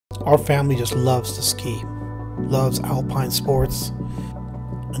Our family just loves to ski, loves alpine sports,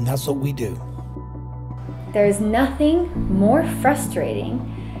 and that's what we do. There's nothing more frustrating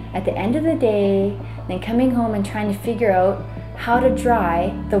at the end of the day than coming home and trying to figure out how to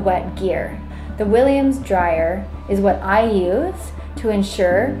dry the wet gear. The Williams dryer is what I use to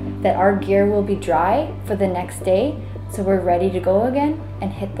ensure that our gear will be dry for the next day, so we're ready to go again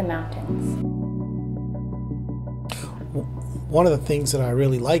and hit the mountains. One of the things that I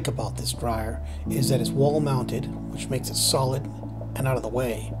really like about this dryer is that it's wall mounted, which makes it solid and out of the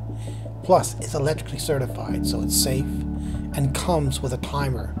way. Plus, it's electrically certified, so it's safe, and comes with a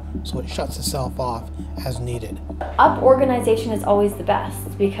timer, so it shuts itself off as needed. Up organization is always the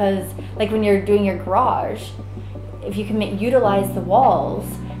best, because like when you're doing your garage, if you can utilize the walls,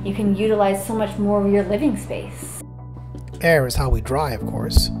 you can utilize so much more of your living space. Air is how we dry, of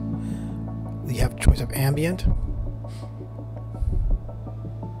course. We have choice of ambient,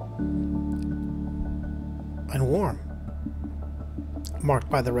 and warm, marked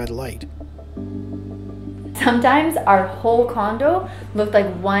by the red light. Sometimes our whole condo looked like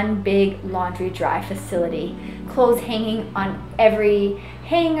one big laundry dry facility. Clothes hanging on every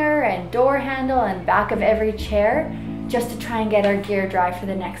hanger and door handle and back of every chair, just to try and get our gear dry for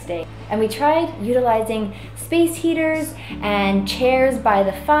the next day. And we tried utilizing space heaters and chairs by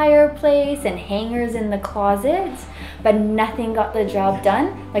the fireplace and hangers in the closets, but nothing got the job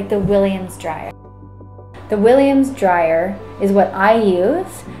done like the Williams dryer. The Williams dryer is what I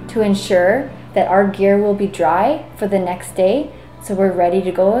use to ensure that our gear will be dry for the next day, so we're ready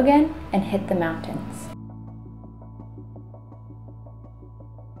to go again and hit the mountains.